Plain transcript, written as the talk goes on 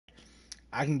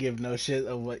I can give no shit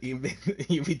of what you be,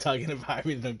 you be talking about. I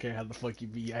really don't care how the fuck you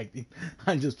be acting.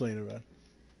 I'm just playing around.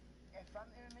 If I'm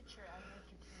immature, I'm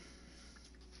entertaining.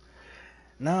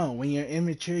 No, when you're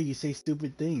immature, you say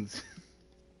stupid things.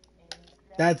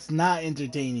 That's Exactly. not Well,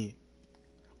 entertaining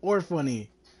or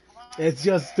funny. it's It's funny.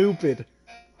 just stupid.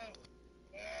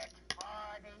 It's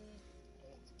funny.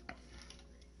 It's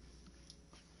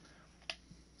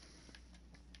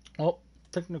Oh,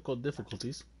 technical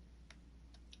difficulties.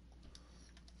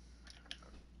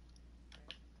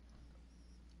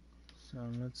 So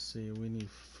let's see. We need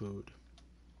food.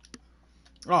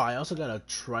 Oh, I also got a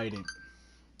trident.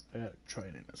 I got a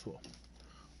trident as well.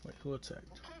 Wait, who Who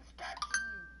attacked? keeps catching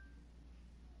you?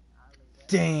 I'll leave that.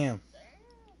 Damn. Damn.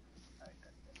 I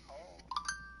got the hole.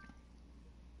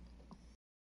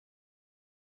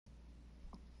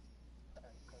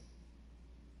 Cause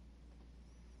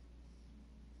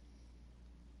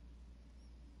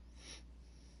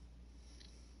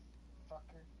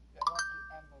fucker, you're lucky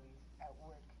Emily's at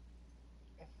work.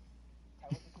 If I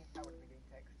was the case, I would be doing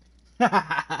text.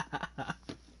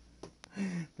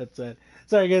 That's it.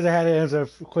 Sorry, guys. I had to answer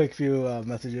a quick few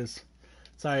messages.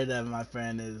 Sorry that my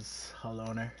friend is a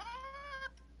loner.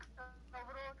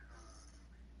 Everyone.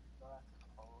 Got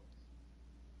holes.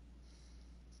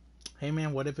 Hey,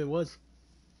 man. What if it was?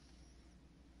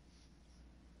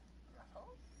 Got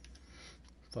holes?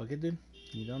 Fuck it, dude.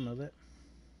 You don't know that.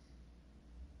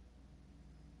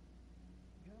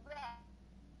 You got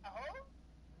holes?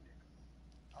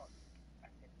 Oh, I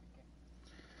said it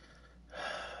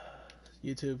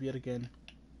again. YouTube, yet again.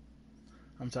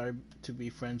 I'm sorry to be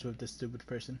friends with this stupid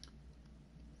person.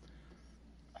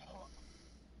 Oh,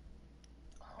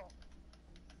 oh,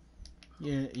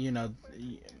 You know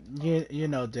oh. you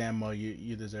know damn well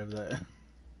you deserve that.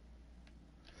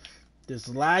 This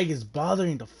lag is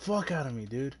bothering the fuck out of me,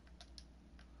 dude.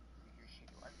 Your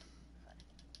shitty Wi-Fi.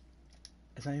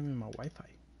 It's not even my Wi-Fi,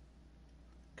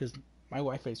 cause my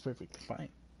Wi-Fi is perfectly fine.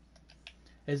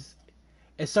 It's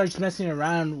it starts messing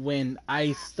around when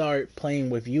I start playing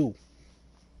with you.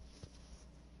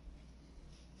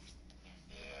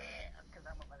 Yeah, because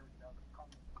I'm a virus dog. Call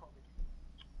me COVID.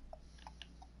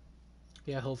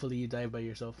 Yeah, hopefully you die by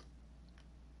yourself.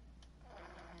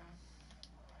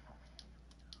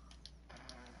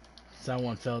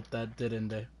 Someone felt that, didn't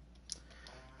they?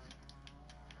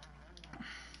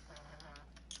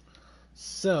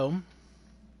 So,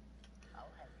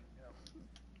 I'll have you know.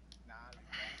 Nah, I'll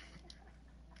leave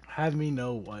that. have me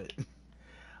know what.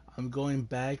 I'm going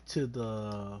back to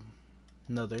the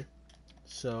Nether,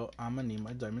 so I'm gonna need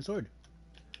my diamond sword.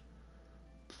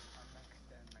 I'm gonna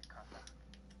extend my casa.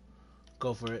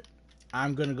 Go for it.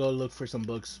 I'm gonna go look for some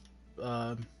books.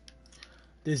 Um,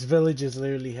 this village is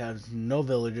literally has no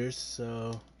villagers,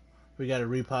 so we gotta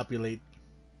repopulate.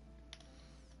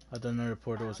 I thought another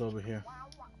portal Wow, was over chicken. here. Wow,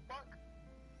 wow, fuck.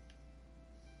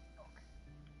 Okay.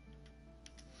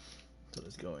 So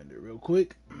let's go in there real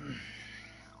quick. Wow,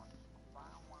 wow,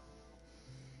 wow.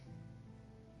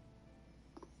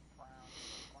 Wow,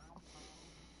 wow, wow.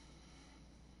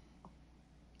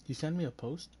 You send me a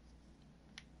post?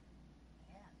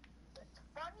 Yeah, it's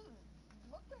funny.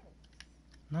 Look at it.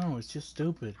 No, it's just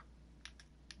stupid.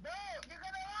 No, you're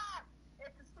gonna laugh.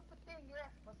 It's a stupid thing, yes,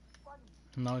 but it's funny.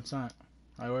 No, it's not.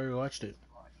 I already watched it. It's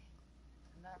funny.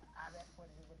 No, bet. What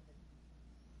is it? What is it?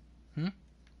 Hmm?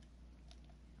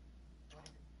 What is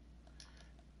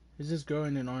it? It's this girl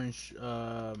in an orange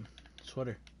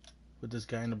sweater with this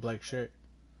guy in a black shirt.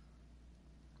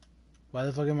 Why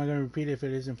the fuck am I gonna repeat it if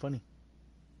it isn't funny?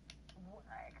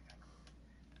 Exactly.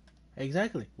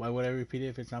 Exactly. Why would I repeat it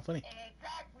if it's not funny?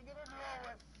 Exactly. You don't know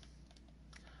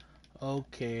it.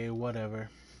 Okay, whatever.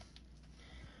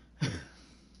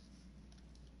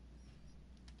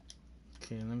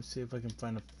 Okay, let me see if I can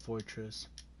find a fortress.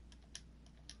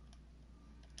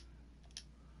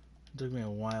 It took me a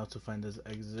while to find this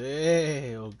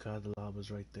exit. Oh god, the lava's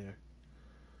right there.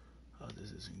 Oh,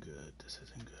 this isn't good. This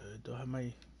isn't good. Do I have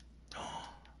my... Oh,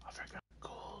 I forgot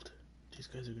gold. These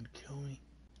guys are gonna kill me.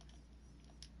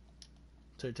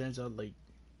 So it turns out, like,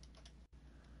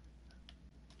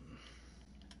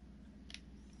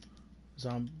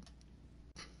 zombie...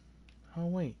 Oh,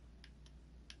 wait.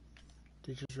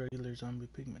 They're just regular zombie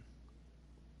pigmen.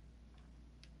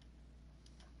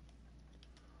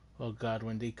 Oh god,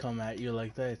 when they come at you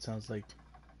like that, it sounds like...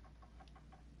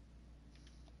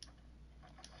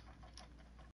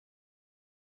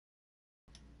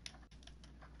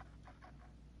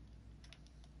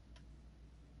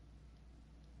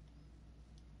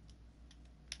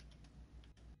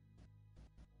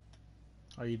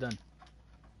 Are you done?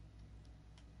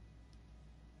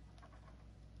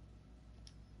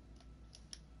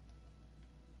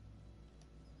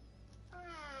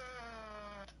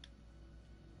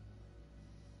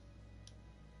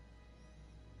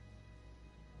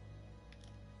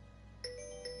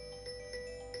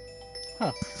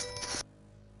 Huh.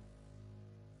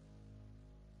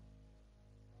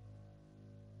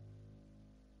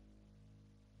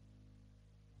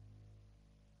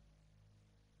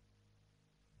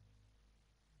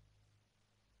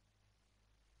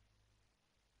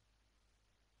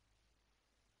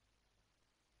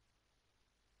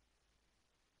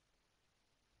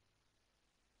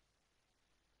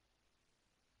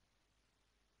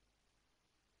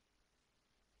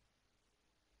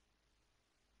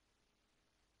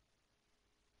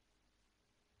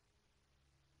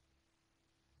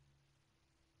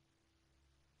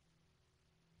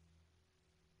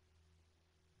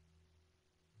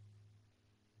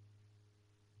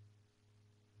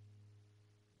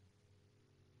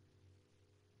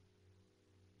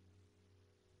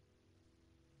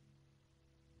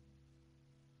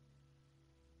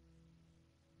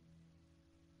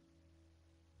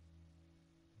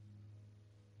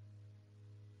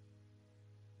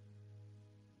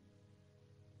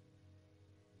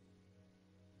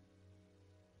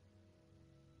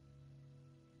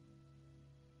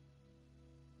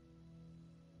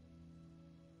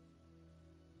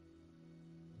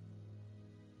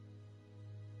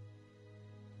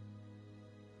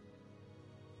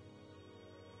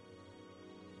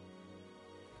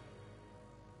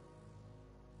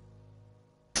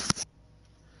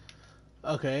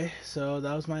 Okay, so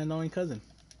that was my annoying cousin.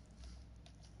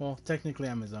 Well, technically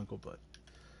I'm his uncle, but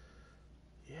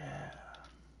yeah,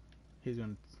 he's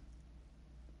gonna,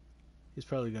 he's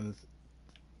probably gonna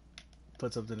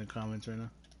put something in the comments right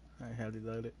now. I highly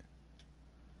doubt it.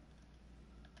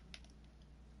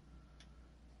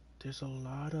 There's a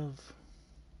lot of,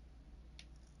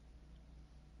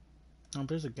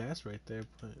 there's a gas right there,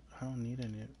 but I don't need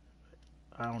any.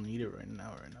 I don't need it right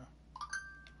now. Right now.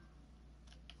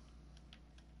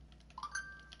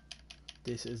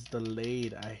 This is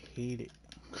delayed. I hate it.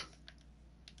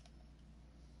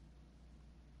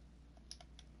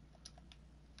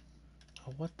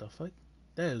 Oh, what the fuck?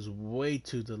 That is way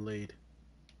too delayed.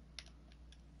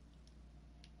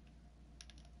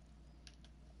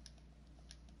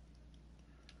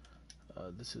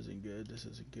 This isn't good. This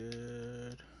isn't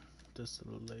good. This is a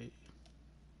little late.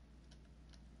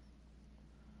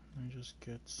 Let me just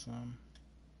get some.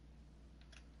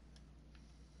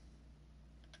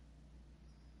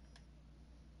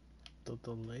 The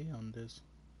delay on this.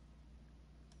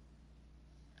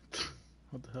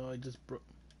 What the hell? I just broke.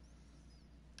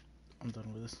 I'm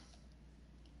done with this.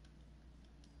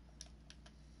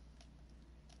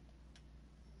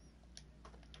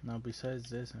 Now, besides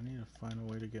this, I need to find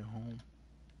a way to get home.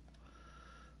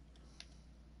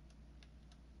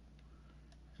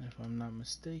 And if I'm not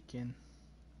mistaken,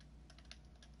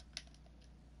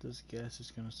 this gas is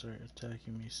gonna start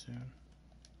attacking me soon.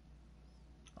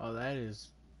 Oh, that is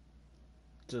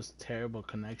just terrible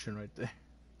connection right there.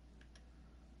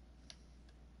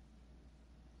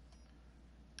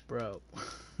 Bro.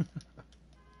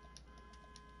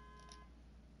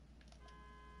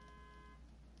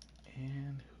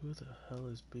 And who the hell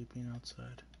is beeping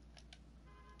outside?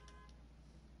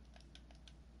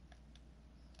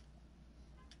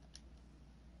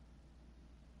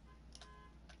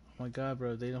 Oh my god,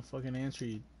 bro, they don't fucking answer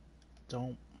you.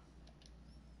 Don't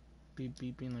be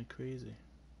beeping like crazy.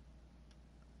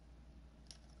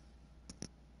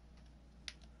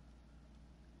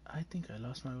 I think I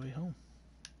lost my way home.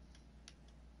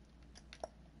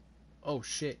 Oh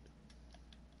shit.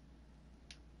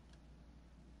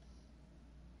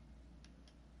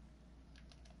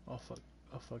 Oh fuck.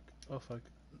 Oh fuck. Oh fuck.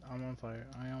 I'm on fire.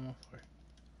 I am on fire.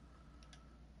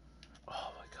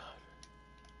 Oh my god.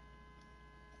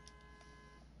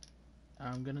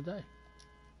 I'm gonna die.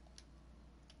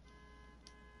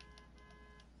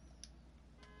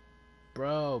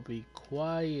 Bro, be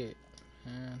quiet,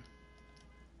 man.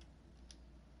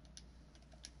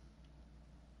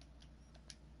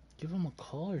 Give him a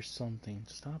call or something.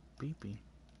 Stop beeping.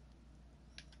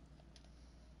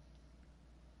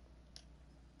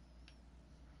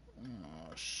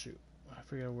 Oh shoot. I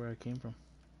forgot where I came from.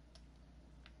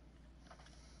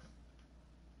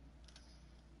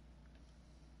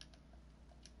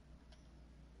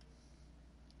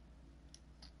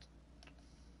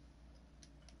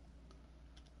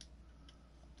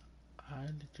 I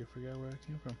literally forgot where I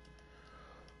came from.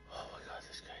 Oh my god,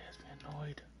 this guy has me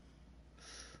annoyed.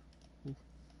 Ooh.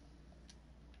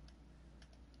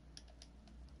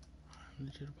 I'm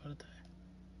legit about to die.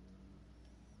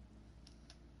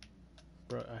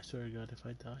 Bro, I swear to god, if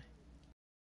I die.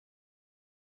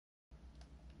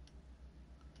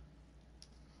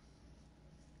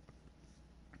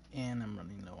 And I'm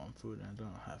running low on food and I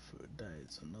don't have food. That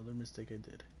is another mistake I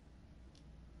did.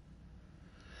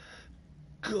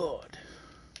 God.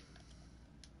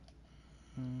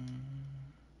 Mm.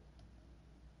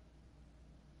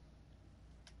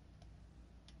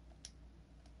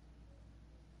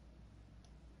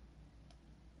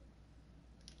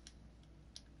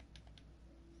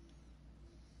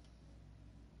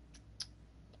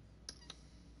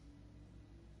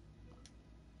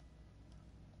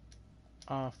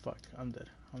 Ah, fuck. I'm dead.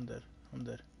 I'm dead. I'm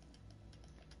dead.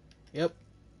 Yep.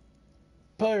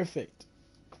 Perfect.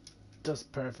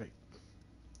 Just perfect.